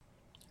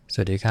ส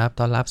วัสดีครับ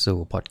ต้อนรับสู่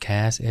พอดแค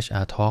สต์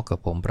HR Talk กับ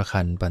ผมประ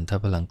คันปันท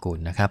พลังกุล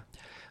นะครับ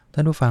ท่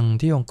านผู้ฟัง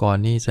ที่องค์กร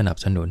นี้สนับ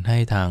สนุนให้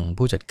ทาง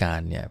ผู้จัดการ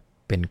เนี่ย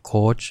เป็นโ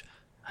ค้ช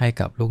ให้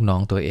กับลูกน้อ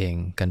งตัวเอง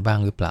กันบ้าง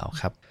หรือเปล่า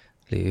ครับ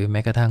หรือแม้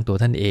กระทั่งตัว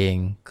ท่านเอง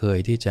เคย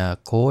ที่จะ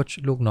โค้ช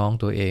ลูกน้อง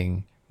ตัวเอง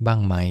บ้าง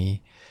ไหม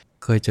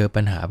เคยเจอ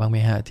ปัญหาบ้างไหม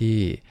ฮะที่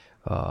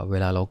เว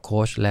ลาเราโค้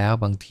ชแล้ว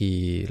บางที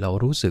เรา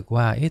รู้สึก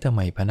ว่าทำไ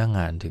มพนักง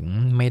านถึง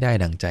ไม่ได้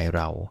ดั่งใจ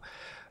เรา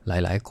ห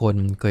ลายๆคน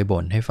เคย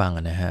บ่นให้ฟัง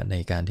นะฮะใน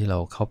การที่เรา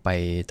เข้าไป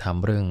ท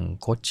ำเรื่อง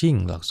โคชชิ่ง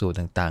หลักสูตร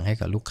ต่างๆให้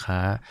กับลูกค้า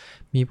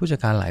มีผู้จัด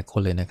การหลายค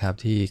นเลยนะครับ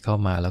ที่เข้า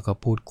มาแล้วก็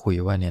พูดคุย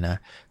ว่าเนี่ยนะ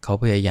เขา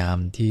พยายาม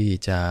ที่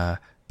จะ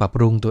ปรับป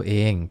รุงตัวเอ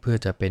งเพื่อ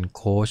จะเป็นโ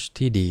ค้ช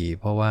ที่ดี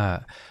เพราะว่า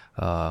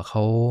เข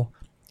า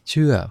เ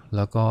ชื่อแ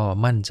ล้วก็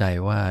มั่นใจ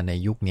ว่าใน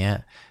ยุคนี้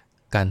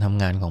การท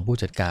ำงานของผู้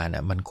จัดการ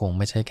มันคงไ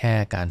ม่ใช่แค่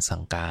การสั่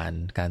งก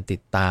ารติ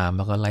ดตามแ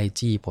ล้วก็ไล่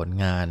จี้ผล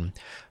งาน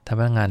ถ้าพ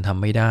นักงานท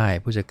ำไม่ได้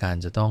ผู้จัดการ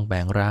จะต้องแปล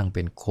งร่างเ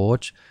ป็นโค้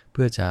ชเ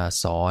พื่อจะ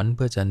สอนเ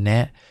พื่อจะแน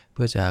ะเ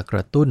พื่อจะกร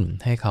ะตุ้น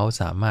ให้เขา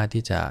สามารถ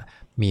ที่จะ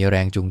มีแร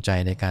งจูงใจ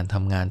ในการท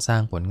ำงานสร้า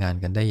งผลงาน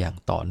กันได้อย่าง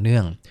ต่อเนื่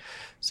อง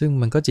ซึ่ง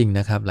มันก็จริง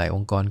นะครับหลายอ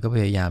งค์กรก็พ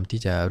ยายาม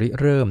ที่จะริ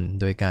เริ่ม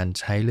โดยการ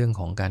ใช้เรื่อง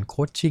ของการโค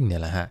ชชิ่งเนี่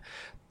ยแหละฮะ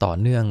ต่อ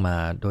เนื่องมา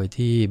โดย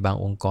ที่บาง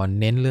องค์กร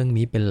เน้นเรื่อง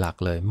นี้เป็นหลัก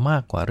เลยมา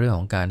กกว่าเรื่องข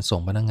องการส่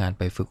งพนักงาน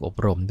ไปฝึกอบ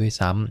รมด้วย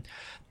ซ้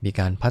ำมี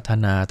การพัฒ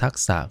นาทัก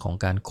ษะของ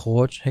การโค้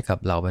ชให้กับ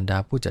เหล่าบรรดา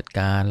ผู้จัดก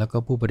ารแล้วก็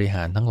ผู้บริห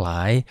ารทั้งหล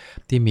าย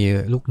ที่มี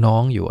ลูกน้อ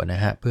งอยู่น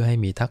ะฮะเพื่อให้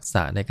มีทักษ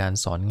ะในการ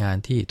สอนงาน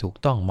ที่ถูก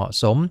ต้องเหมาะ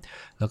สม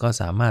แล้วก็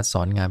สามารถส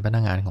อนงานพนั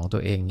กงานของตั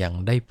วเองอย่าง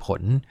ได้ผ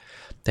ล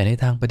แต่ใน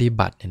ทางปฏิ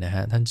บัติเนี่ยนะฮ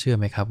ะท่านเชื่อ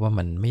ไหมครับว่า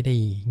มันไม่ได้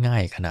ง่า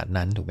ยขนาด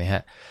นั้นถูกไหมฮ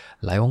ะ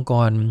หลายองค์ก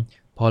ร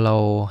พอเรา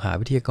หา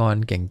วิทยากร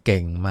เ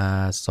ก่งๆมา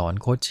สอน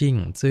โคชชิ่ง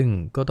ซึ่ง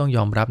ก็ต้องย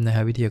อมรับนะฮ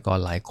ะวิทยากร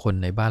หลายคน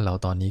ในบ้านเรา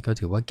ตอนนี้ก็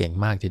ถือว่าเก่ง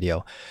มากทีเดียว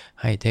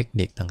ให้เทค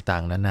นิคต่า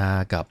งๆนานา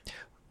กับ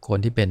คน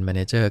ที่เป็นแมเน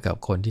เจอร์กับ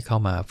คนที่เข้า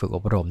มาฝึกอ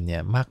บรมเนี่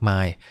ยมากมา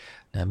ย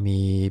นะมี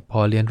พอ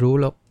เรียนรู้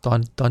แล้ว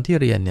ตอนที่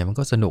เรียนเนี่ยมัน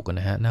ก็สนุก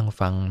นะฮะนั่ง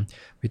ฟัง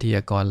วิทย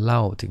ากรเล่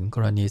าถึงก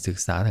รณีศึก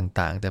ษา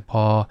ต่างๆแต่พ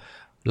อ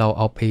เราเ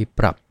อาไป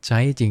ปรับใช้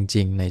จ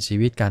ริงๆในชี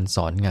วิตการส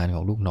อนงานข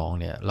องลูกน้อง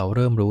เนี่ยเราเ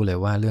ริ่มรู้เลย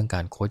ว่าเรื่องก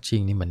ารโคชชิ่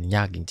งนี่มันย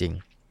ากจริง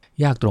ๆ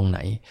ยากตรงไหน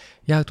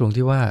ยากตรง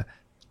ที่ว่า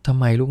ทำ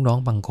ไมลูกน้อง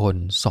บางคน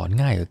สอน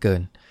ง่ายเหลือเกิ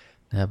น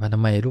นะครับทำ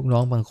ไมลูกน้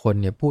องบางคน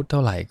เนี่ยพูดเท่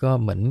าไหร่ก็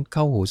เหมือนเ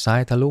ข้าหูซ้า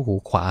ยทะลุหู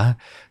ขวา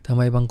ทำไ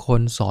มบางค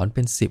นสอนเ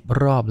ป็น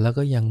10 รอบแล้ว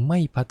ก็ยังไม่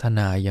พัฒน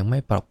ายังไม่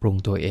ปรับปรุง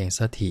ตัวเอง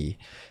สักที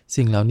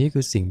สิ่งเหล่านี้คื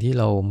อสิ่งที่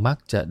เรามัก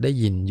จะได้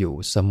ยินอยู่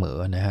เสมอ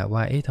นะฮะ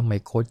ว่าทำไม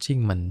โคชชิ่ง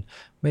มัน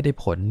ไม่ได้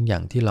ผลอย่า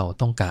งที่เรา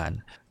ต้องการ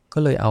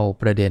ก็เลยเอา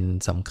ประเด็น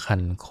สำคัญ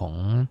ของ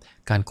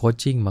การโคช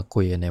ชิ่งมา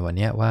คุยในวัน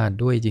นี้ว่า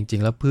ด้วยจริ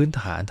งๆแล้วพื้น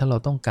ฐานถ้าเรา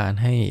ต้องการ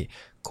ให้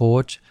โค้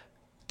ช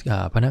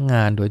พนักง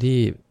านโดยที่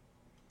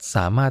ส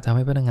ามารถทำใ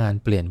ห้พนักงาน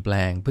เปลี่ยนแปล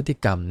งพฤติ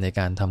กรรมใน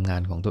การทำงา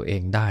นของตัวเอ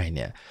งได้เ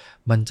นี่ย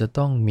มันจะ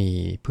ต้องมี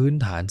พื้น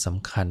ฐานส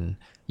ำคัญ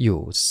อยู่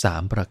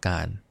3ประกา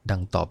รดั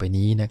งต่อไป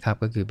นี้นะครับ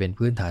ก็คือเป็น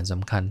พื้นฐานส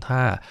ำคัญถ้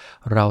า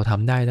เราท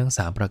ำได้ทั้ง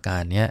3ประกา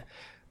รนี้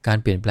การ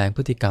เปลี่ยนแปลงพ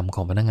ฤติกรรมข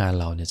องพนักงาน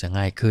เราเนี่ยจะ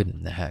ง่ายขึ้น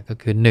นะฮะก็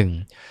คือ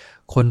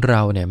1คนเร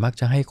าเนี่ยมัก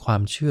จะให้ควา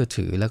มเชื่อ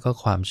ถือแล้วก็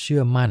ความเชื่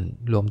อมั่น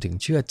รวมถึง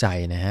เชื่อใจ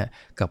นะฮะ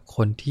กับค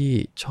นที่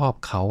ชอบ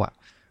เขา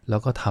แล้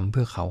วก็ทำเ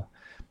พื่อเขา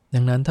ดั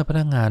งนั้นถ้าพ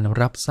นักงาน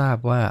รับทราบ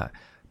ว่า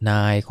น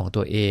ายของ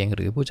ตัวเองห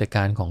รือผู้จัดก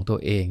ารของตัว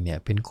เองเนี่ย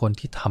เป็นคน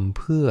ที่ทำ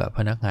เพื่อพ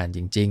นักงานจ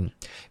ริง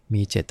ๆ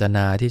มีเจตน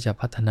าที่จะ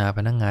พัฒนาพ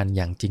นักงานอ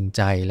ย่างจริงใ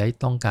จและ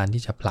ต้องการ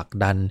ที่จะผลัก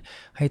ดัน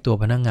ให้ตัว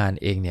พนักงาน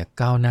เองเนี่ย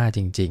ก้าวหน้าจ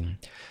ริง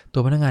ๆตั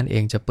วพนักงานเอ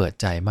งจะเปิด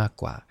ใจมาก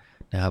กว่า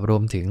นะครับรว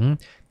มถึง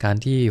การ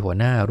ที่หัว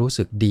หน้ารู้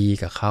สึกดี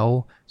กับเขา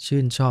ชื่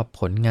นชอบ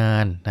ผลงา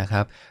นนะค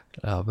รับ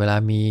เวลา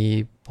มี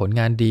ผล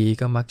งานดี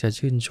ก็มักจะ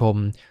ชื่นชม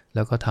แ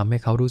ล้วก็ทำให้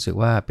เขารู้สึก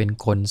ว่าเป็น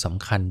คนส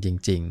ำคัญจ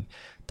ริง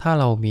ๆถ้า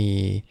เรามี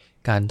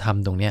การท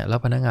ำตรงนี้แล้ว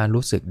พนักงาน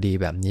รู้สึกดี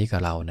แบบนี้กั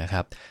บเรานะค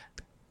รับ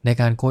ใน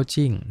การโคช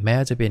ชิ่งแม้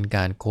จะเป็นก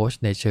ารโคช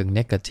ในเชิงเน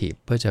กาทีฟ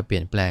เพื่อจะเปลี่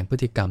ยนแปลงพฤ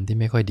ติกรรมที่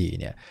ไม่ค่อยดี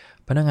เนี่ย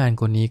พนักงาน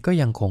คนนี้ก็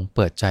ยังคงเ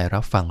ปิดใจ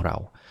รับฟังเรา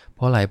เพ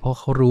ราะอะไรเพราะ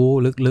เขารู้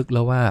ลึกๆแ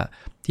ล้วว่า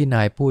ที่น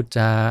ายพูดจ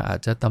าอาจ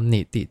จะตำห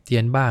นิติเตี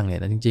ยนบ้างเนี่ย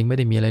แต่จริงๆไม่ไ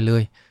ด้มีอะไรเล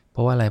ยเพร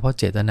าะว่าอะไรเพราะ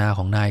เจตนาข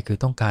องนายคือ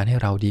ต้องการให้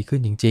เราดีขึ้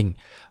นจริง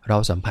ๆเรา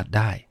สัมผัสไ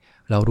ด้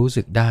เรารู้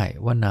สึกได้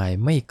ว่านาย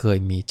ไม่เคย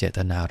มีเจต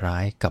นาร้า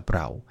ยกับเ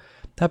รา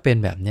ถ้าเป็น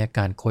แบบนี้ก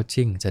ารโคช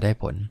ชิ่งจะได้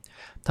ผล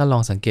ถ้าลอ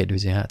งสังเกตดู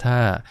สิฮะถ้า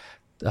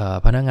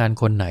พนักงาน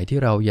คนไหนที่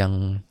เรายัง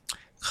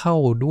เข้า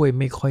ด้วย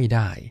ไม่ค่อยไ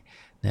ด้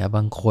นะบ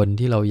างคน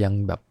ที่เรายัง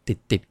แบบ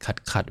ติด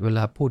ขัดเวล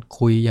าพูด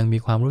คุยยังมี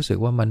ความรู้สึก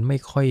ว่ามันไม่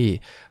ค่อย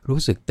รู้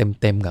สึกเ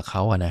ต็มกับเข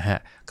านะฮะ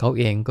เขา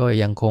เองก็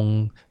ยังคง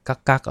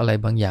กักอะไร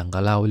บางอย่างกั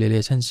บเรา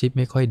relationship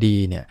ไม่ค่อยดี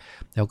เนี่ย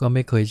แล้วก็ไ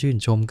ม่เคยชื่น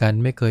ชมกัน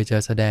ไม่เคยจะ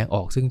แสดงอ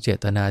อกซึ่งเจ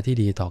ตนาที่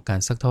ดีต่อกัน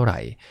สักเท่าไหร่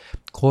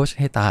โค้ช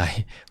ให้ตาย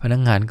พนั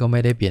กงานก็ไ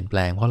ม่ได้เปลี่ยนแปล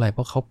งเพราะอะไรเพ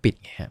ราะเขาปิด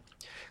ไงฮะ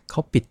เข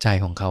าปิดใจ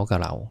ของเขากับ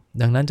เรา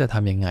ดังนั้นจะท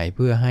ำยังไงเ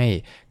พื่อให้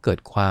เกิด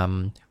ความ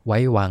ไว้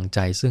วางใจ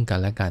ซึ่งกัน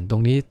และกันตร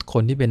งนี้ค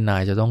นที่เป็นนา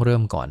ยจะต้องเริ่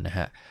มก่อนนะฮ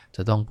ะจ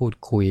ะต้องพูด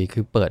คุยคื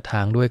อเปิดท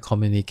างด้วย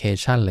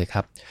communication เลยค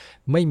รับ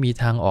ไม่มี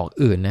ทางออก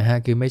อื่นนะฮะ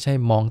คือไม่ใช่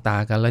มองตา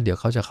กันแล้วเดี๋ยว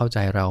เขาจะเข้าใจ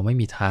เราไม่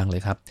มีทางเล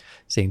ยครับ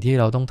สิ่งที่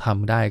เราต้องท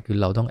ำได้คือ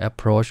เราต้อง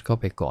approach เข้า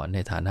ไปก่อนใน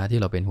ฐานะที่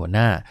เราเป็นหัวห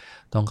น้า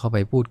ต้องเข้าไป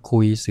พูดคุ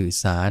ยสื่อ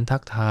สารทั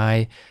กทาย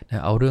น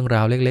ะเอาเรื่องร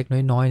าวเล็ก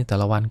ๆน้อยๆในแต่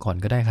ละวันก่อน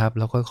ก็ได้ครับแ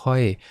ล้วค่อ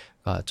ย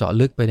ๆเจาะ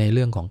ลึกไปในเ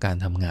รื่องของการ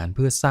ทำงานเ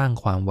พื่อสร้าง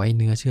ความไว้เ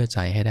นื้อเชื่อใจ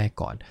ให้ได้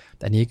ก่อนแ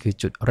ต่นี้คือ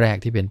จุดแรก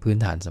ที่เป็นพื้น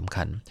ฐานสำ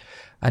คัญ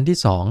อันที่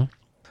สอง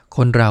ค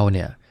นเราเ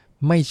นี่ย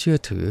ไม่เชื่อ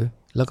ถือ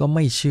แล้วก็ไ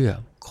ม่เชื่อ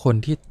คน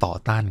ที่ต่อ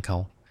ต้านเขา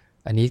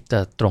อันนี้จะ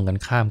ตรงกัน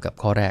ข้ามกับ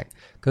ข้อแรก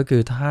ก็คื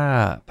อถ้า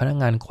พนัก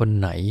งานคน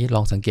ไหนล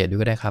องสังเกตดู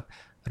ก็ได้ครับ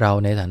เรา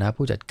ในฐานะ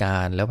ผู้จัดกา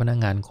รแล้วพนัก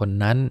งานคน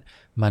นั้น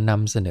มาน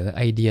ำเสนอไ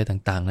อเดีย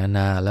ต่างๆนาน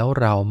าแล้ว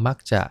เรามัก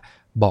จะ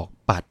บอก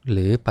ปัดห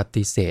รือป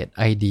ฏิเสธ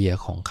ไอเดีย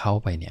ของเขา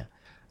ไปเนี่ย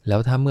แล้ว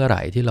ถ้าเมื่อไห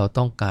ร่ที่เรา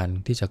ต้องการ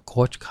ที่จะโ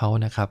ค้ชเขา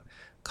นะครับ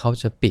เขา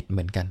จะปิดเห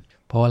มือนกัน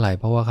เพราะอะไร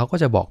เพราะว่าเขาก็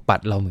จะบอกปัด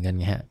เราเหมือนกัน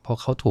ไงฮะเพราะ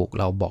เขาถูก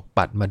เราบอก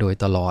ปัดมาโดย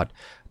ตลอด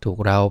ถูก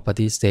เราป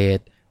ฏิเสธ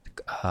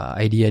ไ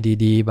อเดีย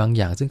ดีๆบางอ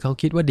ย่างซึ่งเขา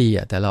คิดว่าดี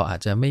แต่เราอาจ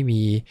จะไม่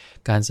มี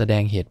การแสด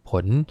งเหตุผ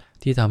ล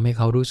ที่ทำให้เ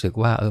ขารู้สึก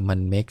ว่ามัน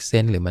make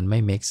sense หรือมันไม่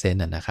make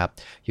sense นะครับ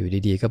อยู่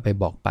ดีๆก็ไป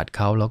บอกปัดเ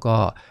ขาแล้วก็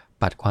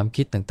ปัดความ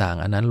คิดต่าง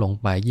ๆอันนั้นลง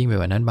ไปยิ่งไป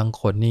กว่านั้นบาง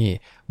คนนี่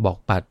บอก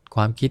ปัดค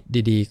วามคิด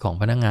ดีๆของ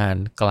พนักงาน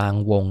กลาง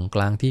วงก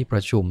ลางที่ปร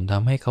ะชุมท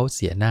ำให้เขาเ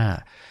สียหน้า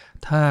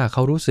ถ้าเข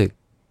ารู้สึก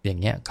อย่าง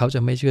เงี้ยเขาจะ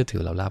ไม่เชื่อถื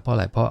อเราละเพราะอะ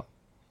ไรเพราะ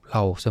เร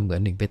าเสมือน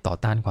หนึ่งไปต่อ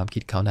ต้านความคิ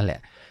ดเขานั่นแหล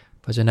ะ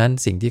เพราะฉะนั้น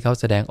สิ่งที่เขา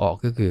แสดงออก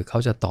ก็คือเขา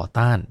จะต่อ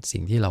ต้านสิ่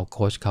งที่เราโ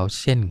ค้ชเขา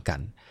เช่นกัน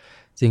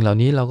สิ่งเหล่า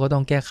นี้เราก็ต้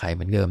องแก้ไขเห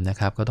มือนเดิมนะ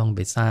ครับก็ต้องไป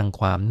สร้าง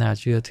ความน่า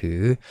เชื่อถือ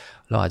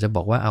เราอาจจะบ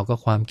อกว่าก็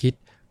ความคิด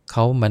เข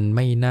ามันไ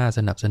ม่น่าส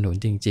นับสนุน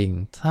จริง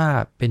ๆถ้า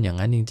เป็นอย่าง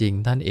นั้นจริง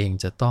ๆท่านเอง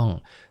จะต้อง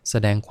แส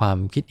ดงความ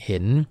คิดเห็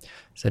น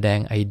แสดง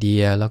ไอเดี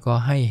ยแล้วก็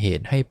ให้เห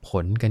ตุให้ผ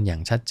ลกันอย่า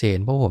งชัดเจน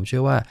เพราะผมเชื่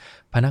อว่า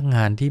พนักง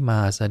านที่มา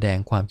แสดง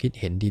ความคิด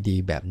เห็นดี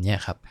ๆแบบนี้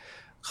ครับ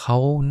เขา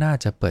น่า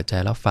จะเปิดใจ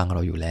รับฟังเร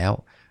าอยู่แล้ว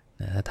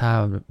ถ้า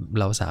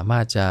เราสามา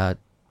รถจะ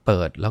เ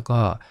ปิดแล้วก็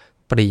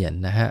เปลี่ยน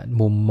นะฮะ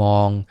มุมม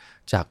อง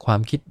จากควา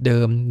มคิดเดิ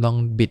มลอง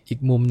บิดอีก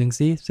มุมนึง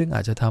ซิซึ่งอ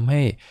าจจะทำใ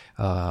ห้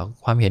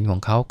ความเห็นของ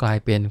เขากลาย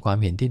เป็นความ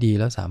เห็นที่ดี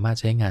แล้วสามารถ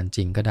ใช้งานจ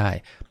ริงก็ได้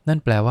นั่น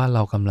แปลว่าเร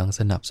ากำลัง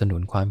สนับสนุ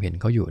นความเห็น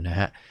เขาอยู่นะ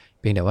ฮะ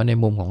เพียงแต่ว่าใน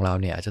มุมของเรา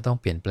เนี่ยอาจจะต้อง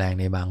เปลี่ยนแปลง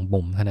ในบางมุ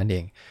มเท่านั้นเอ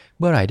ง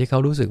เมื่อไหร่ที่เขา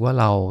รู้สึกว่า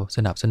เราส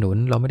นับสนุน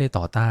เราไม่ได้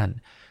ต่อต้าน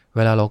เว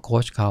ลาเราโค้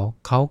ช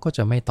เขาก็จ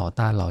ะไม่ต่อ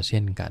ต้านเราเช่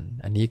นกัน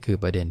อันนี้คือ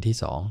ประเด็นที่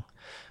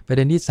2ประเ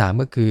ด็นที่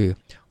3ก็คือ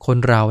คน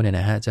เราเนี่ย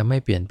นะฮะจะไม่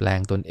เปลี่ยนแปลง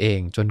ตนเอง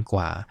จนก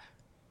ว่า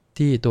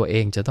ที่ตัวเอ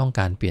งจะต้อง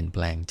การเปลี่ยนแป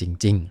ลงจ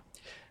ริง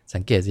ๆสั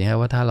งเกตสิฮะ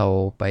ว่าถ้าเรา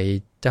ไป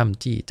จ้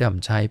ำจี้จ้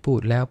ำชัยพู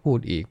ดแล้วพูด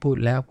อีกพูด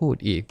แล้วพูด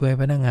อีกเพื่อให้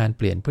พนักงานเ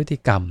ปลี่ยนพฤติ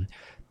กรรม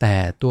แต่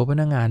ตัวพ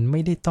นักงานไ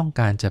ม่ได้ต้อง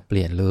การจะเป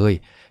ลี่ยนเลย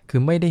คื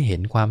อไม่ได้เห็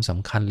นความส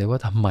ำคัญเลยว่า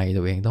ทำไม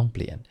ตัวเองต้องเป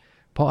ลี่ยน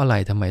เพราะอะไร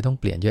ทำไมต้อง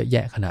เปลี่ยนเยอะแย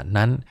ะขนาด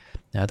นั้น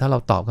นะถ้าเรา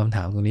ตอบคำถ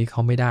ามตรงนี้เข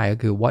าไม่ได้ก็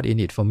คือ what in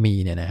it for me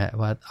เนี่ยนะฮะ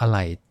ว่าอะไร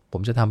ผ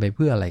มจะทำไปเ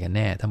พื่ออะไรกันแ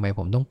น่ทำไมผ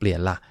มต้องเปลี่ยน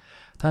ล่ะ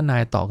ถ้านา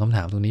ยตอบคำถ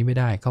ามตรงนี้ไม่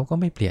ได้เขาก็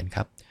ไม่เปลี่ยนค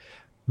รับ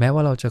แม้ว่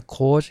าเราจะโ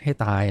ค้ชให้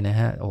ตายนะ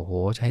ฮะโอ้โห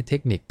ใช้เท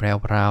คนิคแ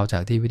พรวๆจา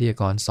กที่วิทยา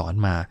กรสอน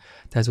มา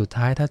แต่สุด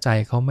ท้ายถ้าใจ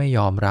เขาไม่ย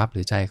อมรับห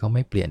รือใจเขาไ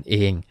ม่เปลี่ยนเอ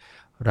ง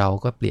เรา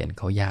ก็เปลี่ยนเ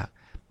ขายาก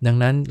ดัง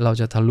นั้นเรา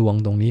จะทะลวง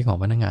ตรงนี้ของ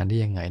พนักงานได้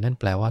ยังไงนั่น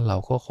แปลว่าเรา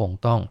ก็คง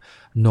ต้อง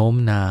โน้ม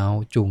น้าว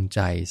จูงใจ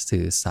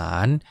สื่อสา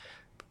ร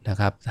นะ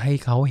ครับให้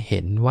เขาเห็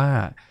นว่า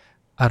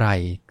อะไร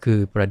คือ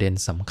ประเด็น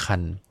สำคัญ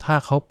ถ้า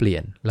เขาเปลี่ย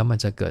นแล้วมัน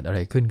จะเกิดอะไร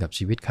ขึ้นกับ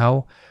ชีวิตเขา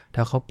ถ้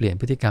าเขาเปลี่ยน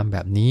พฤติกรรมแบ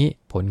บนี้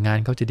ผลงาน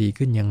เขาจะดี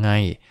ขึ้นยังไง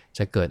จ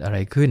ะเกิดอะไร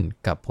ขึ้น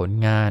กับผล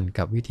งาน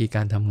กับวิธีก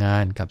ารทำงา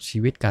นกับชี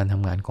วิตการท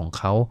ำงานของ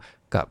เขา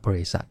กับบ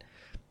ริษัท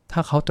ถ้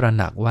าเขาตระ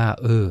หนักว่า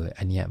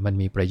อันเนี้ยมัน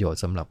มีประโยช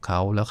น์สำหรับเขา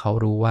แล้วเขา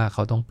รู้ว่าเข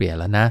าต้องเปลี่ยน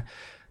แล้วนะ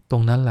ตร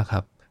งนั้นแหละค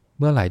รับ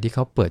เมื่อไหร่ที่เข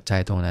าเปิดใจ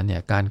ตรงนั้นเนี่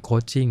ยการโค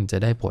ชชิ่งจะ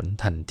ได้ผล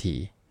ทันที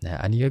นะ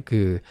อันนี้ก็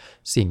คือ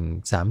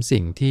3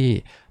 สิ่งที่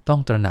ต้อง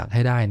ตระหนักใ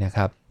ห้ได้นะค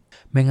รับ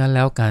ไม่งั้นแ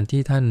ล้วการ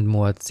ที่ท่าน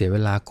มัวเสียเว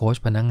ลาโค้ช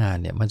พนักงาน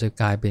เนี่ยมันจะ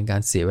กลายเป็นกา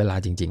รเสียเวลา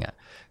จริง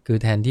ๆคือ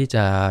แทนที่จ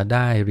ะไ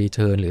ด้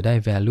return หรือได้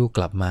value ก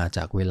ลับมาจ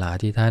ากเวลา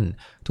ที่ท่าน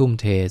ทุ่ม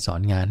เทสอ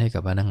นงานให้กั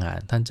บพนักงาน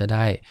ท่านจะไ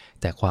ด้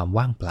แต่ความ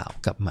ว่างเปล่า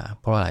กลับมา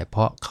เพราะอะไรเพ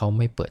ราะเขาไ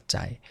ม่เปิดใจ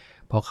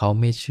เพราะเขา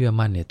ไม่เชื่อ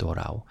มั่นในตัว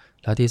เรา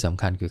แล้วที่ส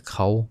ำคัญคือเข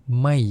า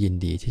ไม่ยิน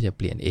ดีที่จะเ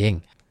ปลี่ยนเอง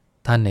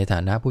ท่านในฐ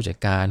านะผู้จัด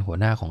การหัว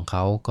หน้าของเข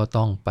าก็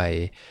ต้องไป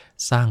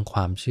สร้างคว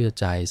ามเชื่อ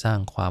ใจสร้าง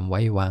ความไ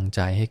ว้วางใ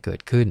จให้เกิ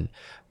ดขึ้น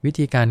วิ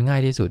ธีการง่า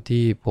ยที่สุด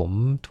ที่ผม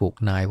ถูก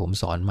นายผม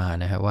สอนมา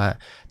นะครับว่า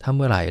ถ้าเ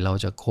มื่อไหร่เรา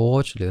จะโค้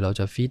ชหรือเรา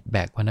จะฟีดแ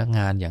บ็กพนักง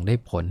านอย่างได้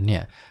ผลเนี่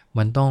ย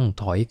มันต้อง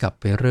ถอยกลับ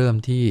ไปเริ่ม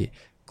ที่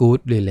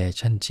good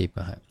relationship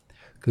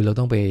คือเรา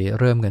ต้องไป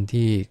เริ่มกัน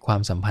ที่ควา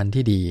มสัมพันธ์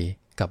ที่ดี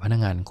กับพนัก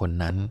งานคน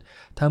นั้น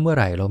ถ้าเมื่อไ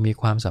หร่เรามี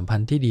ความสัมพัน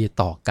ธ์ที่ดี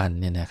ต่อกัน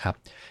เนี่ยนะครับ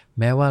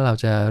แม้ว่าเรา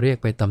จะเรียก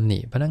ไปตำหนิ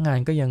พนักงาน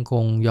ก็ยังค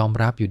งยอม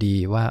รับอยู่ดี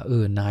ว่า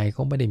นายเข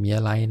าไม่ได้มีอ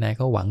ะไรนายเ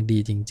ขาหวังดี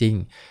จริง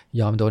ๆ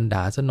ยอมโดน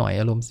ด่าซะหน่อย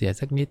อารมณ์เสีย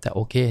สักนิดแต่โอ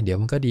เคเดี๋ยว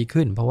มันก็ดี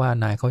ขึ้นเพราะว่า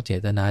นายเขาเจ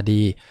ตนา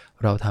ดี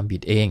เราทำผิ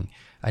ดเอง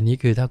อันนี้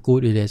คือถ้า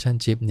good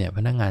relationship เนี่ยพ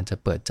นักงานจะ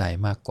เปิดใจ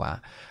มากกว่า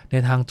ใน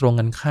ทางตรง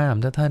กันข้าม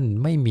ถ้าท่าน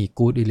ไม่มี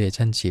good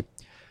relationship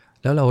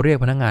แล้วเราเรียก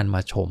พนักงานม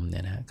าชมเนี่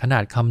ยนะขนา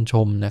ดคำช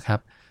มนะครั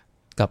บ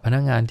กับพนั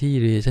กงานที่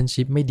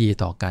relationship ไม่ดี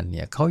ต่อกันเ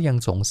นี่ยเขายัง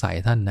สงสัย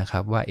ท่านนะครั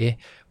บว่า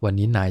วัน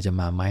นี้นายจะ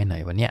มาไม้ไหน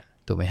วันเนี้ย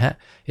ถูกไหมฮะ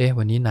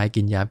วันนี้นาย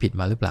กินยาผิด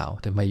มาหรือเปล่า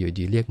ทำไมอยู่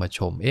ดีเรียกมาช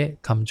ม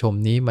คำชม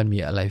นี้มันมี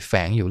อะไรแฝ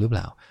งอยู่หรือเป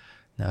ล่า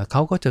นะเข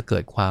าก็จะเกิ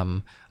ดความ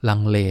ลั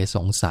งเลส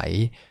งสัย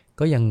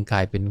ก็ยังกล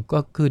ายเป็นก็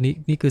คือ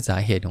นี่คือสา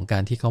เหตุของกา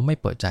รที่เขาไม่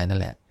เปิดใจนั่น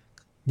แหละ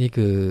นี่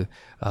คือ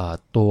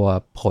ตัว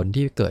ผล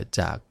ที่เกิด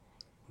จาก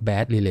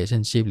bad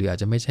relationship หรืออาจ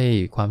จะไม่ใช่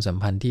ความสัม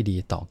พันธ์ที่ดี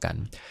ต่อกัน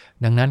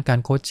ดังนั้นการ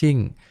โคชชิ่ง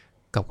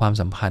กับความ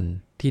สัมพันธ์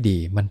ที่ดี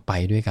มันไป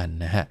ด้วยกัน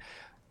นะฮะ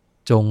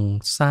จง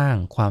สร้าง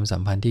ความสั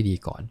มพันธ์ที่ดี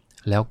ก่อน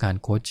แล้วการ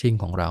โคชชิ่ง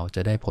ของเราจ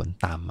ะได้ผล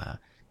ตามมา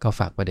ก็ฝ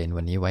ากประเด็น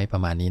วันนี้ไว้ปร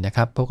ะมาณนี้นะค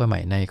รับพบกันใหม่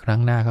ในครั้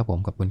งหน้าครับผม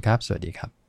ขอบคุณครับสวัสดีครับ